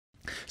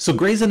So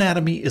Grey's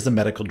Anatomy is a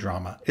medical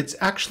drama. It's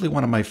actually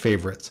one of my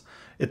favorites.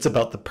 It's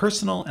about the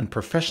personal and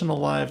professional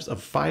lives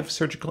of 5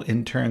 surgical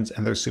interns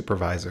and their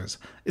supervisors.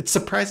 It's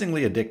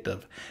surprisingly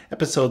addictive.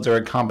 Episodes are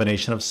a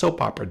combination of soap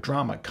opera,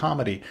 drama,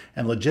 comedy,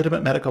 and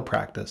legitimate medical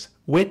practice,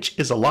 which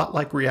is a lot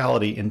like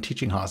reality in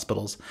teaching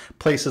hospitals.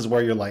 Places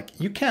where you're like,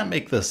 you can't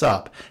make this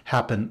up,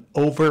 happen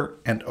over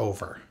and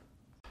over.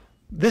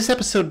 This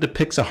episode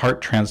depicts a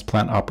heart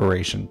transplant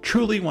operation,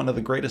 truly one of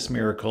the greatest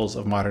miracles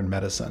of modern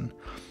medicine.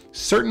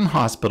 Certain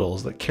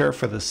hospitals that care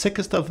for the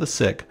sickest of the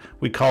sick,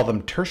 we call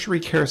them tertiary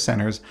care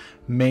centers,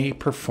 may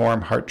perform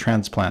heart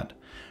transplant.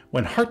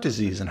 When heart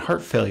disease and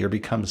heart failure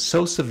becomes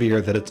so severe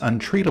that it's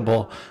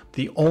untreatable,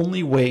 the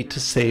only way to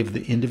save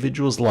the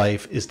individual's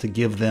life is to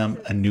give them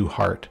a new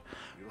heart.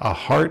 A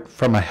heart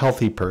from a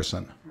healthy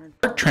person.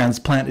 Heart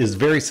transplant is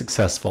very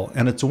successful,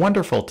 and it's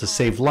wonderful to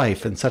save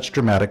life in such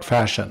dramatic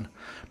fashion.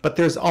 But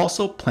there's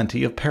also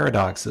plenty of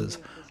paradoxes.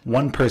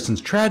 One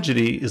person's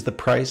tragedy is the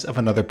price of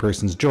another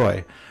person's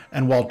joy.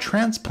 And while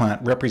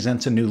transplant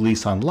represents a new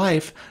lease on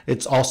life,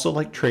 it's also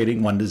like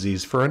trading one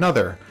disease for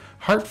another.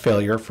 Heart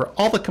failure for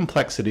all the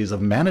complexities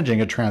of managing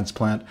a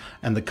transplant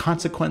and the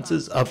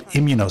consequences of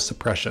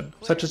immunosuppression,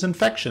 such as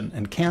infection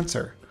and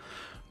cancer.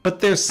 But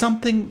there's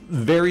something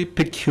very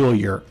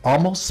peculiar,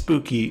 almost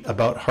spooky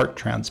about heart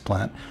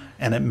transplant,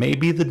 and it may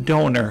be the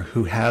donor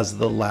who has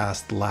the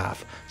last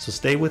laugh. So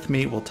stay with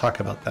me, we'll talk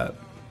about that.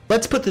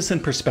 Let's put this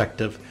in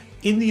perspective.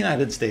 In the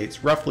United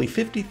States, roughly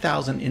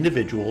 50,000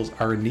 individuals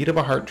are in need of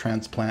a heart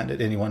transplant at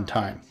any one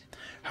time.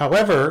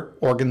 However,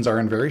 organs are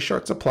in very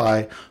short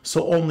supply,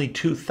 so only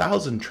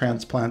 2,000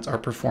 transplants are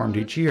performed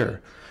each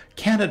year.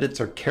 Candidates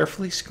are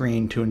carefully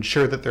screened to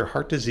ensure that their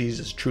heart disease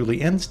is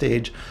truly end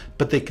stage,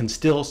 but they can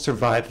still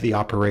survive the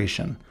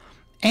operation,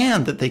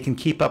 and that they can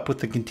keep up with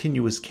the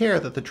continuous care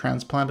that the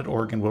transplanted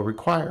organ will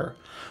require.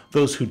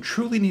 Those who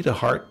truly need a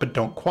heart but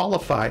don't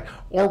qualify,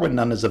 or when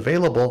none is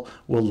available,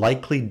 will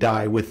likely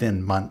die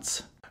within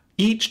months.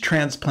 Each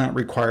transplant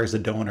requires a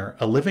donor,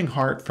 a living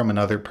heart from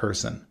another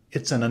person.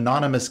 It's an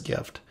anonymous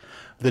gift.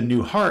 The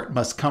new heart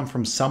must come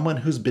from someone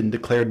who's been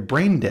declared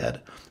brain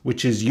dead,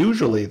 which is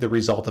usually the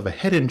result of a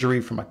head injury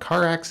from a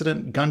car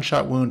accident,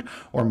 gunshot wound,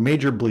 or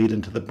major bleed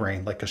into the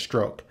brain like a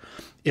stroke.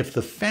 If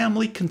the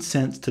family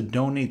consents to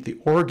donate the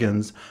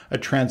organs, a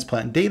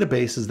transplant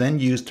database is then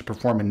used to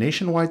perform a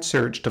nationwide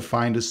search to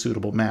find a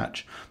suitable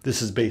match.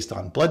 This is based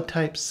on blood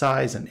type,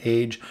 size, and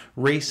age.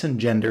 Race and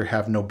gender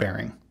have no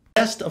bearing.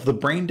 The chest of the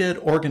brain-dead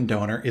organ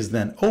donor is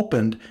then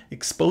opened,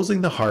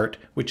 exposing the heart,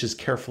 which is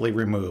carefully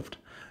removed.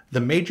 The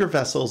major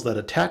vessels that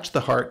attach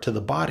the heart to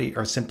the body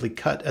are simply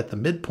cut at the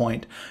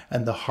midpoint,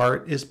 and the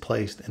heart is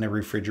placed in a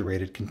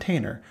refrigerated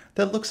container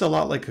that looks a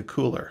lot like a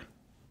cooler.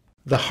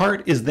 The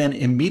heart is then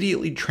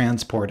immediately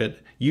transported,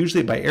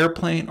 usually by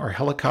airplane or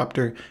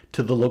helicopter,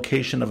 to the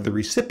location of the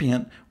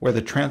recipient where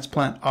the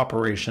transplant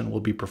operation will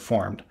be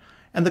performed.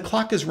 And the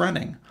clock is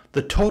running.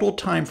 The total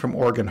time from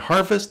organ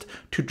harvest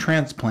to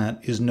transplant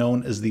is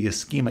known as the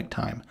ischemic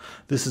time.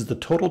 This is the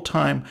total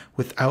time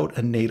without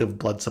a native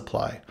blood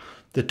supply.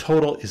 The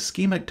total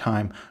ischemic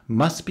time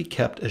must be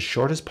kept as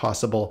short as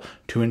possible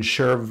to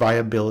ensure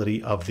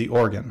viability of the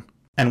organ.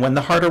 And when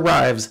the heart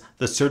arrives,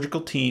 the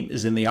surgical team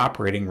is in the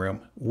operating room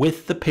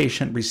with the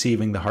patient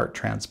receiving the heart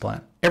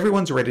transplant.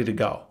 Everyone's ready to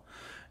go.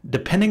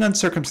 Depending on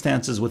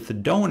circumstances with the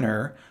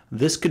donor,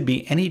 this could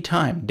be any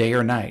time, day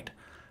or night.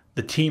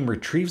 The team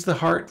retrieves the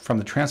heart from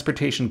the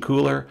transportation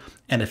cooler,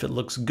 and if it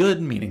looks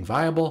good, meaning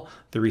viable,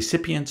 the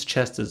recipient's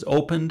chest is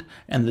opened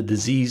and the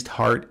diseased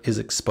heart is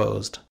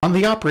exposed. On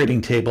the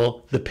operating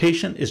table, the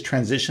patient is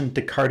transitioned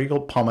to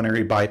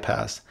cardiopulmonary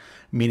bypass,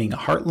 meaning a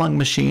heart-lung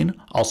machine,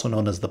 also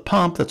known as the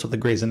pump, that's what the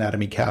Grey's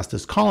Anatomy cast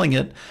is calling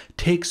it,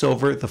 takes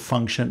over the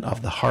function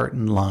of the heart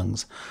and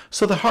lungs.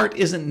 So the heart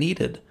isn't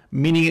needed,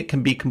 meaning it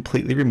can be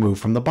completely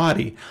removed from the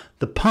body.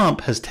 The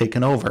pump has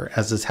taken over,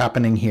 as is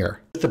happening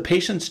here. With the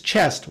patient's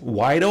chest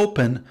wide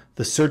open,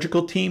 the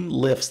surgical team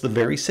lifts the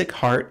very sick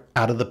heart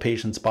out of the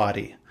patient's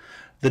body.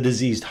 The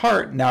diseased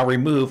heart, now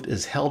removed,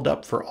 is held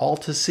up for all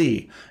to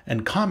see,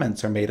 and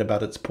comments are made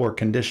about its poor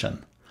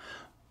condition.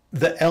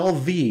 The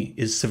LV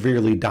is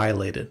severely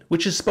dilated,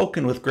 which is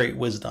spoken with great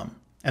wisdom.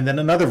 And then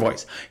another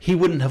voice, he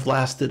wouldn't have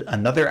lasted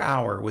another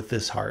hour with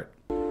this heart.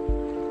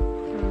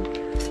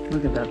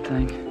 Look at that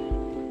thing.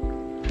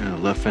 Yeah, the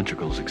left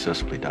ventricle is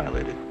excessively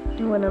dilated.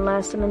 He wouldn't have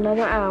lasted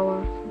another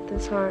hour with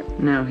this heart.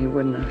 No, he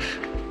wouldn't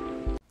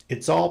have.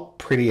 It's all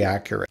pretty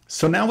accurate.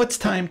 So now it's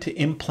time to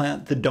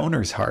implant the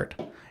donor's heart.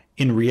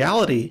 In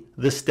reality,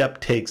 this step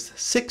takes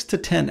 6 to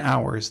 10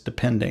 hours,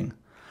 depending.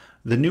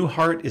 The new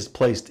heart is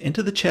placed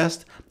into the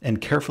chest and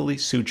carefully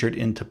sutured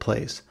into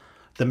place.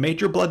 The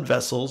major blood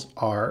vessels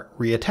are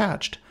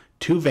reattached.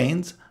 2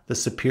 veins, the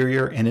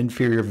superior and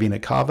inferior vena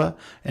cava,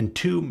 and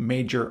 2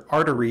 major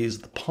arteries,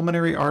 the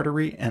pulmonary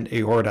artery and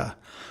aorta.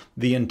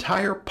 The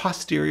entire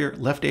posterior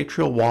left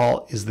atrial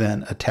wall is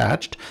then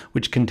attached,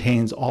 which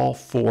contains all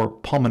 4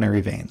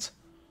 pulmonary veins.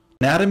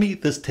 Anatomy,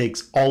 this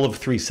takes all of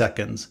 3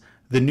 seconds.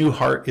 The new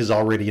heart is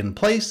already in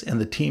place, and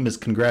the team is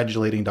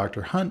congratulating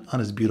Dr. Hunt on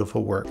his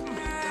beautiful work.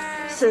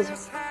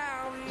 Scissors.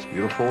 It's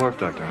beautiful work,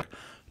 Doctor.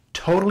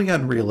 Totally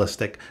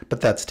unrealistic,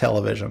 but that's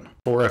television.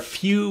 For a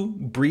few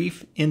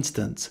brief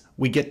instants,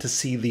 we get to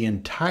see the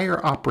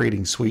entire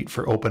operating suite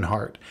for open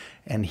heart,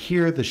 and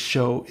here the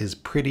show is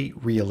pretty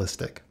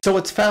realistic. So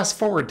let's fast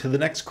forward to the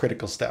next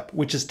critical step,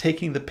 which is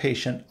taking the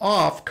patient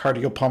off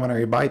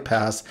cardiopulmonary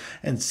bypass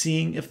and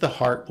seeing if the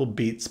heart will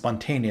beat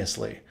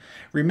spontaneously.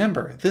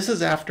 Remember, this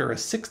is after a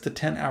 6 to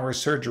 10 hour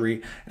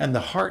surgery, and the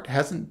heart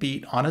hasn't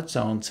beat on its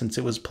own since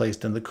it was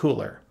placed in the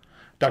cooler.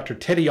 Dr.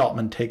 Teddy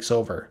Altman takes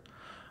over.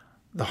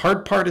 The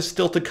hard part is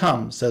still to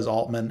come, says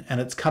Altman,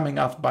 and it's coming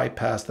off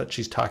bypass that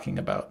she's talking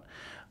about.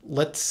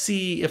 Let's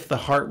see if the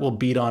heart will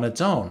beat on its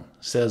own,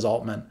 says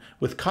Altman,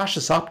 with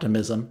cautious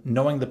optimism,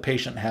 knowing the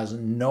patient has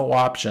no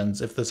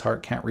options if this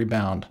heart can't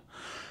rebound.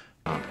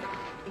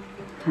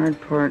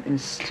 Hard part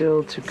is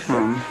still to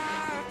come.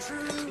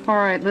 All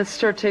right, let's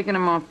start taking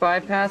him off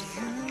bypass.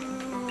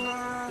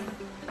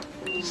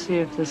 See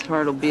if this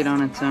heart will beat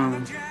on its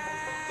own.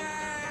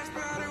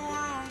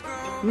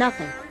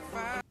 Nothing.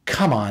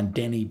 Come on,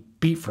 Danny,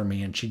 beat for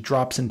me, and she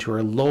drops into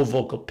her low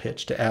vocal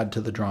pitch to add to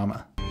the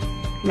drama.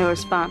 No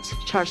response.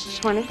 Charge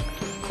to 20.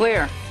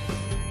 Clear.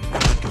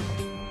 Come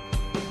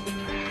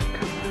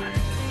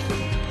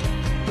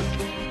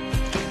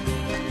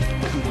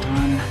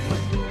on.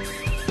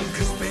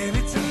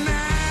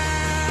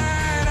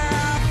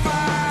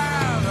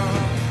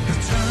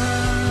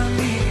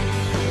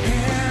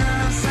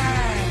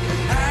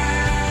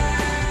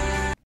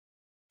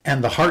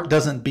 And the heart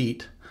doesn't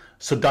beat.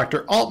 So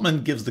Dr.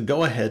 Altman gives the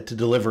go-ahead to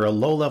deliver a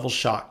low-level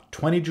shock,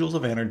 20 joules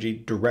of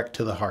energy, direct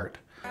to the heart.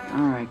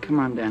 All right, come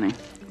on, Danny.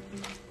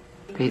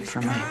 Beat for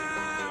me.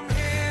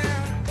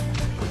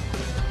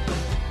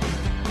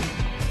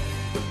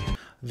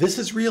 This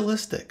is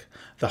realistic.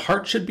 The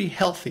heart should be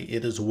healthy.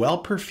 It is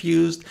well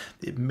perfused.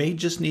 It may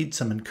just need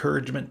some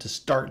encouragement to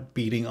start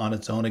beating on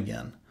its own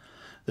again.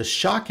 The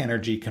shock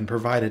energy can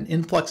provide an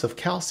influx of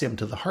calcium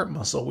to the heart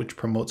muscle, which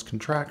promotes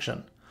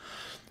contraction.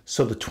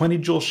 So the 20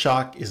 joule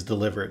shock is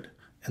delivered,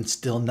 and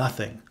still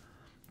nothing.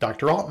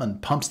 Dr. Altman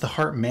pumps the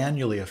heart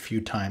manually a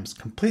few times,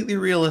 completely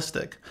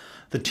realistic.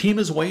 The team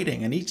is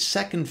waiting, and each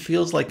second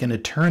feels like an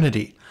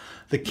eternity.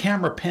 The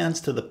camera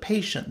pans to the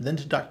patient, then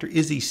to Dr.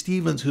 Izzy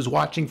Stevens, who's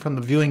watching from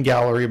the viewing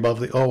gallery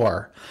above the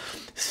OR.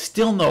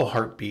 Still no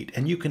heartbeat,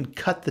 and you can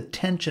cut the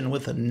tension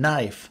with a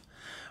knife.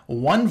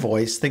 One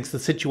voice thinks the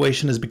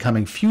situation is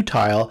becoming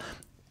futile,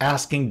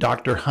 asking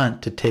Dr.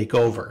 Hunt to take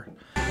over.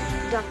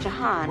 Dr.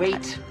 Hahn.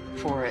 Wait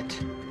for it.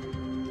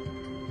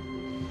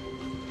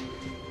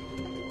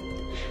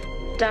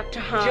 Dr.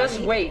 Hahn.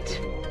 Just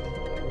wait.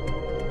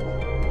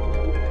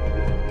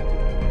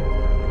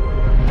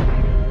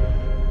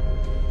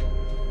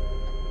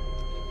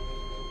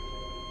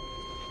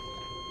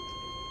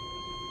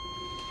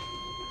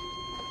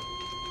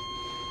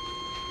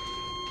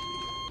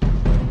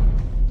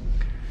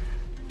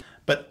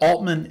 But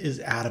Altman is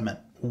adamant.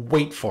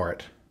 Wait for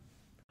it.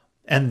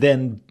 And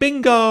then,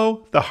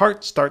 bingo! The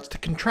heart starts to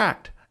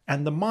contract,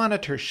 and the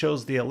monitor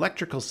shows the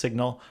electrical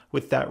signal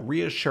with that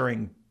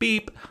reassuring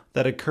beep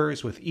that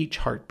occurs with each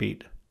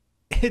heartbeat.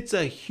 It's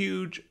a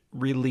huge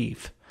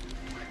relief.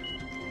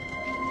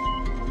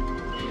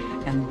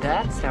 And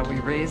that's how we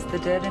raise the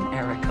dead in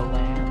Erica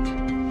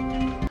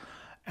Land.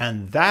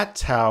 And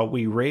that's how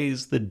we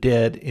raise the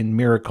dead in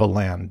Miracle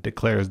Land,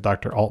 declares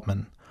Dr.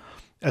 Altman.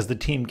 As the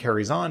team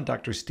carries on,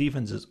 Dr.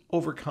 Stevens is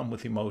overcome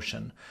with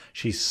emotion.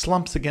 She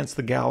slumps against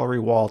the gallery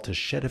wall to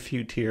shed a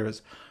few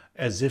tears,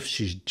 as if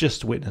she's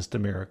just witnessed a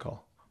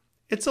miracle.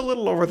 It's a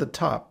little over the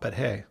top, but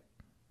hey.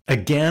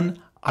 Again,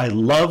 I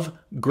love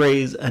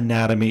Grey's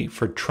Anatomy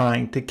for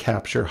trying to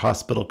capture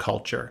hospital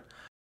culture.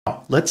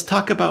 Now, let's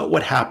talk about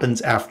what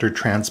happens after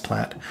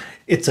transplant.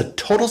 It's a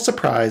total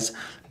surprise,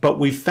 but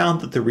we've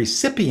found that the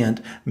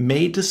recipient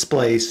may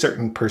display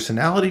certain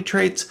personality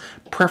traits,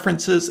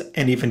 preferences,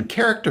 and even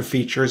character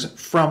features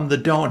from the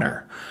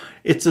donor.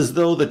 It's as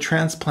though the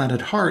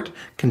transplanted heart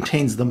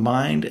contains the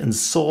mind and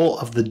soul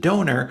of the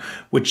donor,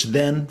 which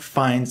then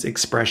finds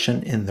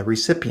expression in the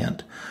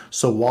recipient.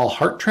 So while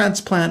heart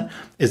transplant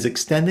is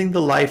extending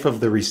the life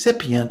of the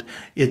recipient,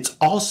 it's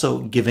also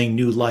giving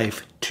new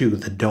life to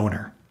the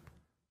donor.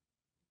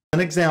 An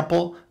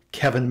example,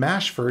 Kevin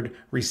Mashford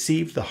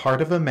received the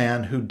heart of a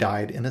man who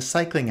died in a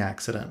cycling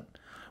accident.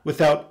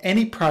 Without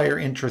any prior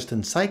interest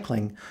in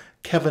cycling,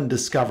 Kevin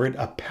discovered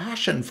a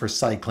passion for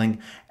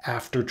cycling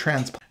after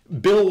transplant.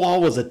 Bill Wall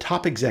was a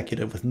top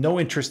executive with no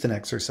interest in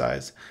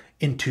exercise.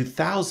 In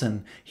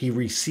 2000, he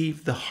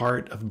received the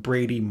heart of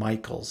Brady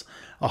Michaels,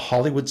 a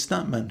Hollywood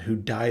stuntman who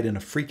died in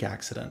a freak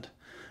accident.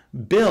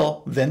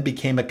 Bill then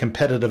became a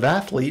competitive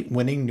athlete,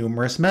 winning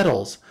numerous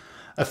medals.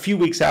 A few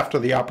weeks after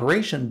the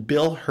operation,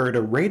 Bill heard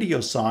a radio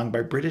song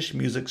by British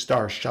music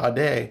star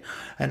Sade,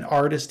 an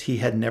artist he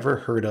had never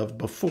heard of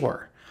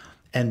before.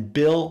 And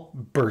Bill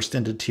burst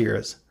into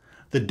tears.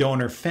 The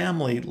donor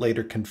family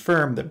later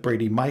confirmed that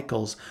Brady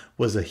Michaels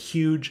was a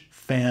huge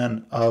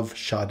fan of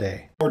Sade.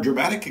 A more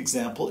dramatic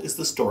example is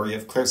the story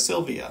of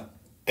Sylvia.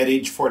 At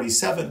age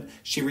 47,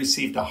 she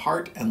received a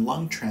heart and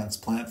lung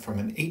transplant from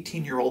an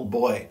 18-year-old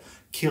boy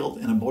killed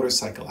in a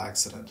motorcycle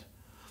accident.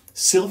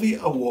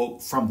 Sylvia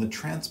awoke from the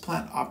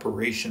transplant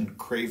operation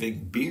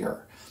craving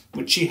beer,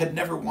 which she had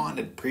never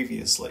wanted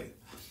previously.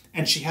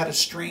 And she had a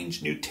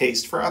strange new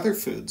taste for other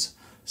foods: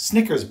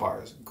 Snickers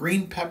bars,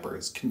 green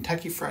peppers,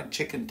 Kentucky Fried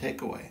Chicken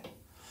takeaway.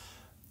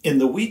 In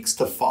the weeks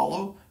to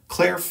follow,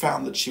 Claire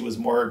found that she was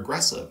more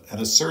aggressive and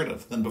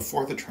assertive than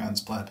before the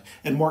transplant,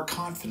 and more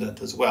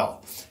confident as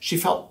well. She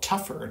felt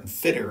tougher and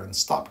fitter and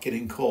stopped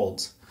getting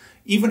colds.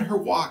 Even her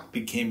walk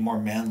became more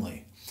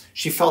manly.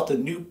 She felt a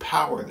new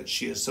power that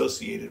she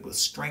associated with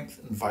strength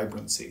and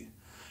vibrancy.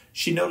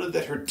 She noted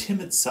that her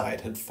timid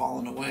side had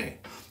fallen away,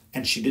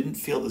 and she didn't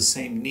feel the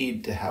same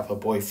need to have a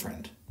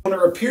boyfriend. When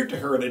it appeared to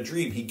her in a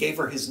dream, he gave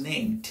her his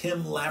name,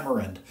 Tim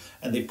Lamarand,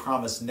 and they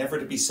promised never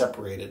to be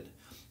separated.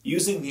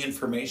 Using the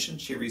information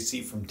she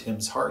received from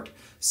Tim's heart,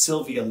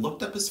 Sylvia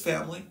looked up his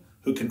family,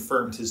 who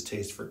confirmed his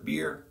taste for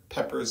beer,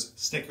 peppers,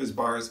 Snickers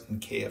bars, and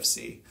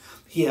KFC.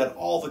 He had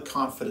all the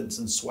confidence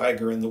and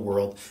swagger in the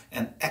world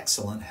and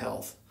excellent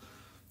health.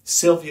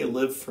 Sylvia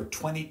lived for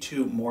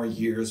 22 more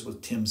years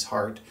with Tim's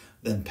heart,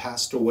 then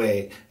passed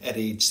away at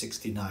age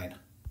 69.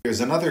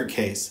 Here's another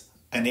case.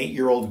 An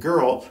 8-year-old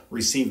girl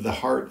received the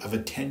heart of a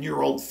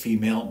 10-year-old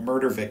female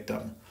murder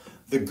victim.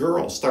 The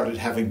girl started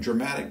having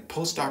dramatic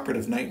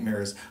post-operative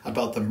nightmares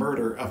about the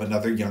murder of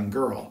another young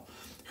girl.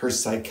 Her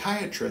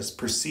psychiatrist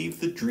perceived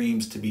the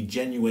dreams to be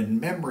genuine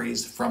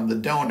memories from the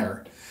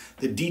donor.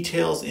 The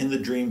details in the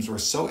dreams were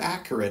so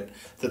accurate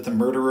that the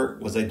murderer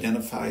was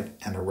identified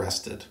and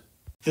arrested.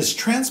 This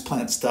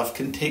transplant stuff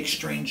can take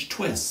strange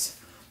twists.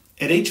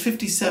 At age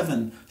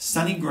 57,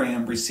 Sonny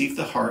Graham received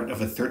the heart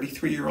of a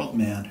 33-year-old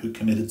man who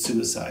committed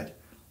suicide.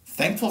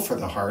 Thankful for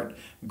the heart,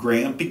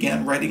 Graham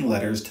began writing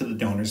letters to the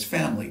donor's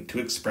family to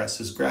express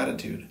his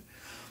gratitude.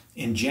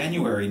 In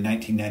January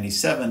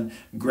 1997,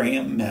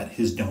 Graham met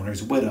his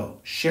donor's widow,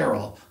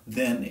 Cheryl,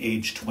 then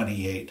age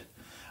 28.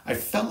 "I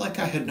felt like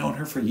I had known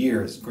her for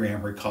years,"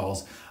 Graham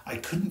recalls. "I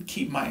couldn't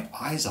keep my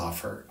eyes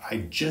off her. I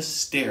just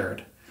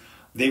stared."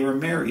 They were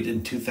married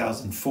in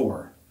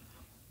 2004.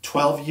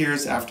 12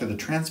 years after the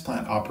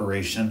transplant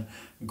operation,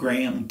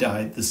 Graham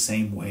died the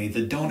same way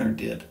the donor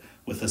did,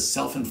 with a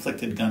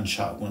self-inflicted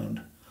gunshot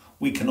wound.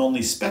 We can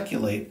only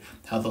speculate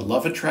how the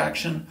love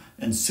attraction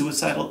and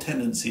suicidal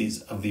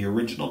tendencies of the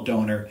original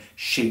donor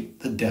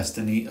shaped the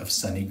destiny of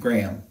Sonny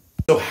Graham.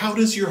 So how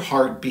does your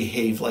heart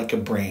behave like a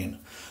brain?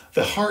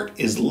 The heart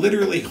is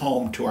literally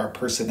home to our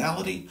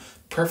personality,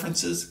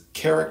 preferences,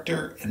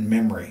 character, and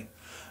memory.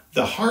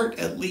 The heart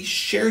at least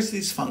shares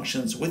these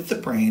functions with the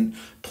brain,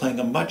 playing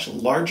a much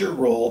larger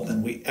role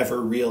than we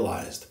ever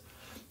realized.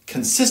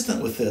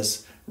 Consistent with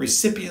this,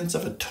 recipients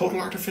of a total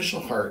artificial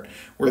heart,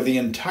 where the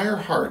entire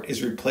heart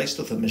is replaced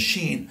with a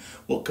machine,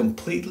 will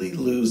completely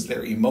lose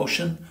their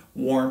emotion,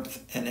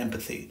 warmth, and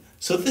empathy.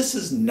 So this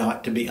is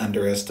not to be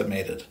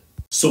underestimated.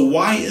 So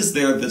why is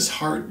there this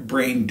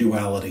heart-brain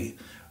duality?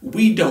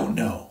 We don't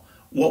know.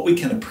 What we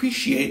can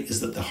appreciate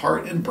is that the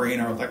heart and brain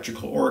are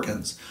electrical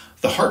organs.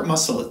 The heart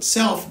muscle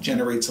itself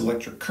generates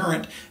electric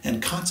current,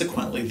 and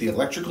consequently the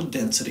electrical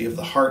density of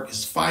the heart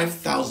is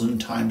 5,000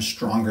 times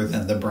stronger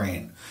than the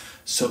brain.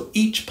 So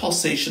each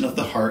pulsation of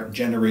the heart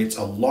generates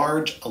a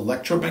large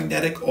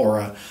electromagnetic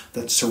aura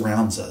that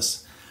surrounds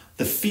us.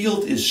 The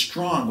field is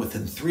strong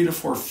within 3 to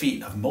 4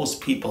 feet of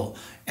most people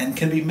and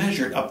can be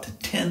measured up to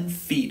 10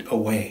 feet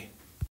away.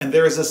 And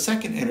there is a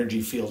second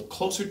energy field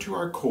closer to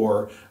our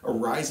core,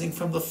 arising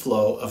from the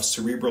flow of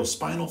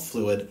cerebrospinal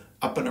fluid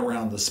up and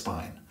around the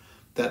spine.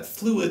 That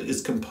fluid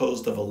is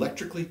composed of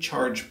electrically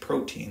charged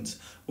proteins,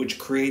 which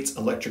creates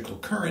electrical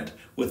current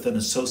with an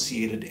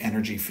associated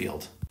energy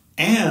field.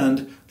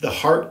 And the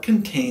heart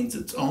contains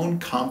its own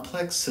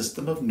complex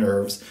system of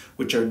nerves,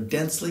 which are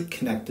densely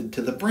connected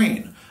to the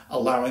brain,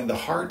 allowing the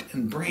heart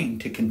and brain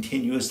to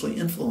continuously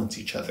influence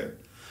each other.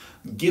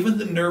 Given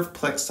the nerve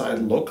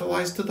plexi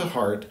localized to the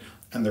heart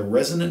and the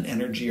resonant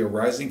energy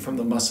arising from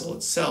the muscle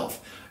itself,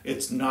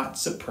 it's not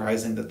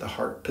surprising that the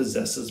heart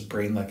possesses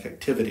brain-like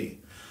activity.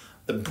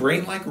 The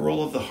brain-like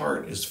role of the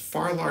heart is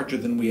far larger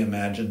than we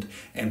imagined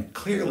and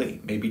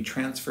clearly may be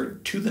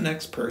transferred to the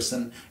next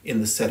person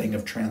in the setting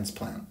of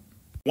transplant.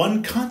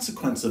 One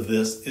consequence of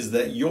this is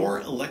that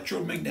your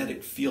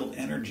electromagnetic field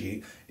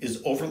energy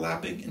is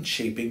overlapping and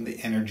shaping the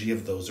energy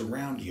of those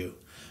around you.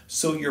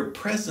 So your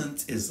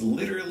presence is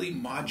literally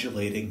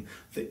modulating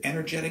the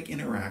energetic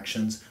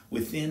interactions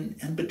within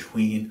and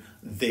between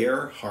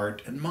their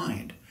heart and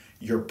mind.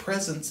 Your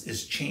presence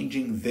is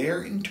changing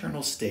their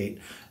internal state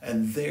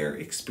and their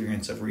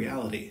experience of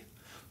reality.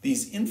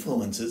 These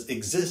influences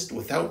exist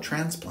without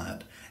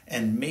transplant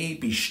and may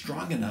be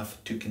strong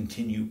enough to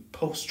continue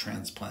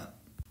post-transplant.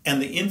 And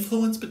the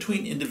influence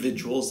between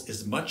individuals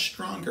is much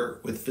stronger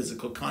with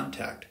physical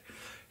contact.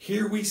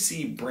 Here we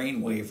see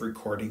brainwave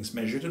recordings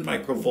measured in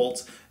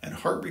microvolts and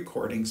heart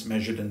recordings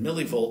measured in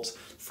millivolts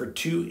for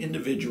 2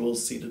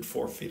 individuals seated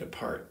 4 feet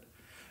apart.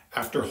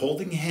 After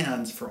holding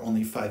hands for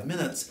only 5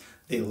 minutes,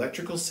 the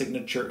electrical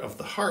signature of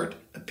the heart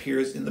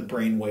appears in the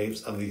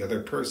brainwaves of the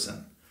other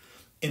person.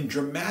 In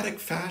dramatic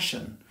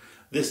fashion,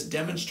 this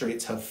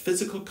demonstrates how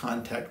physical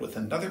contact with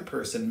another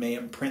person may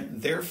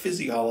imprint their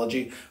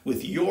physiology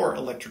with your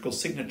electrical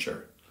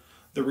signature.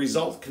 The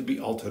result could be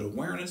altered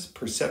awareness,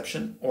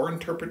 perception, or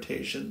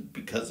interpretation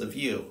because of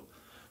you.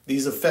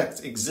 These effects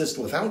exist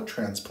without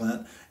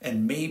transplant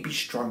and may be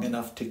strong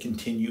enough to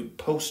continue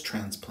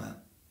post-transplant.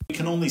 We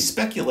can only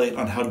speculate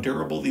on how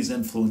durable these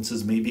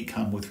influences may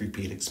become with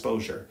repeat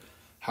exposure.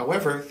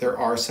 However, there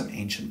are some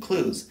ancient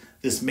clues.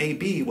 This may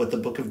be what the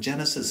book of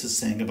Genesis is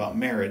saying about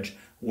marriage,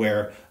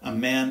 where a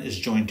man is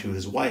joined to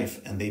his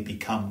wife and they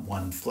become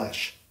one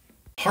flesh.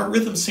 Heart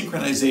rhythm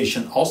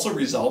synchronization also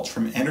results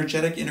from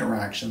energetic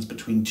interactions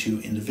between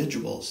two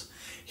individuals.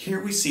 Here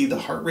we see the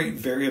heart rate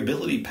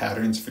variability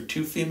patterns for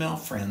two female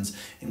friends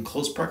in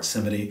close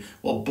proximity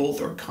while both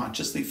are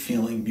consciously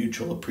feeling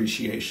mutual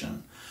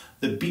appreciation.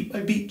 The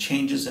beat-by-beat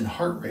changes in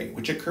heart rate,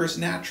 which occurs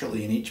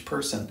naturally in each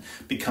person,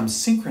 becomes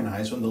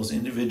synchronized when those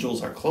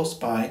individuals are close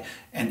by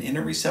and in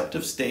a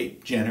receptive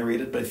state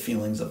generated by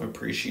feelings of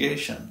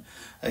appreciation.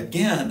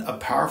 Again, a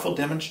powerful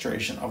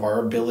demonstration of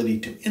our ability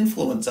to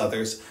influence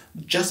others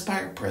just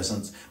by our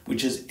presence,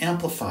 which is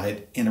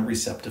amplified in a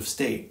receptive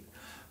state.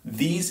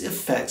 These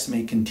effects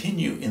may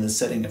continue in the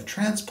setting of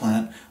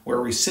transplant, where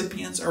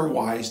recipients are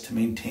wise to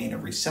maintain a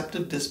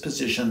receptive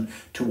disposition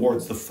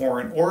towards the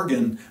foreign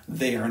organ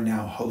they are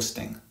now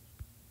hosting.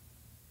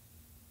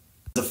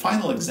 As a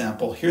final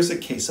example, here's a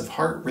case of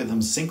heart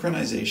rhythm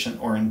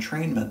synchronization or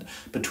entrainment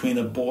between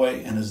a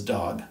boy and his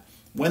dog.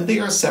 When they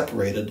are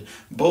separated,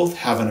 both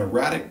have an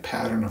erratic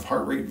pattern of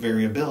heart rate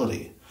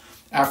variability.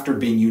 After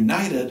being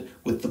united,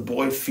 with the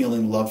boy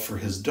feeling love for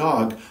his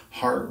dog,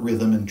 heart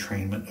rhythm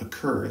entrainment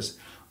occurs.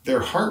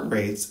 Their heart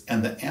rates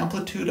and the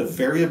amplitude of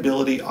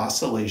variability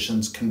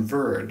oscillations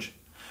converge.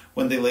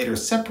 When they later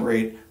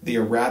separate, the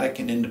erratic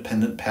and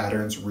independent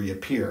patterns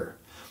reappear.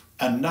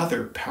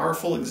 Another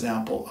powerful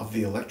example of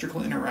the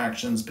electrical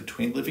interactions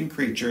between living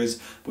creatures,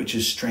 which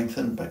is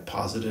strengthened by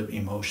positive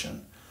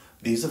emotion.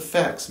 These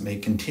effects may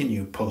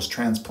continue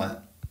post-transplant.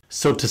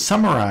 So to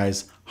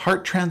summarize,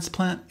 heart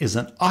transplant is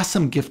an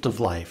awesome gift of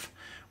life,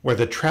 where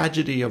the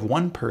tragedy of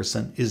one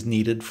person is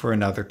needed for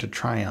another to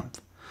triumph.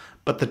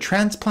 But the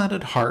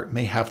transplanted heart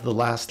may have the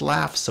last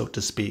laugh, so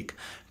to speak,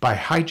 by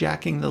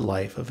hijacking the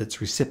life of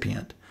its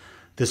recipient.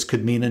 This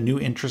could mean a new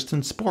interest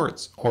in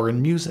sports, or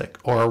in music,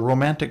 or a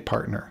romantic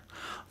partner.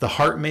 The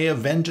heart may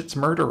avenge its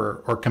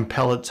murderer or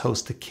compel its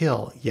host to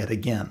kill yet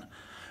again.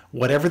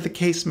 Whatever the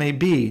case may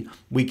be,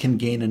 we can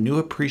gain a new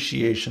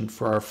appreciation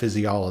for our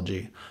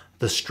physiology,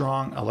 the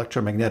strong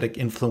electromagnetic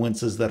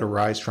influences that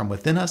arise from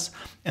within us,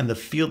 and the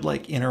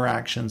field-like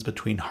interactions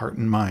between heart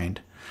and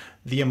mind.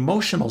 The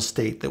emotional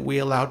state that we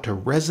allow to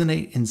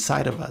resonate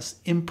inside of us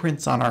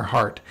imprints on our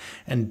heart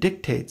and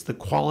dictates the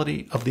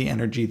quality of the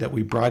energy that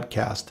we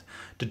broadcast,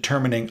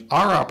 determining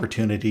our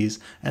opportunities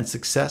and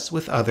success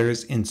with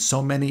others in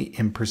so many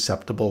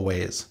imperceptible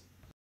ways.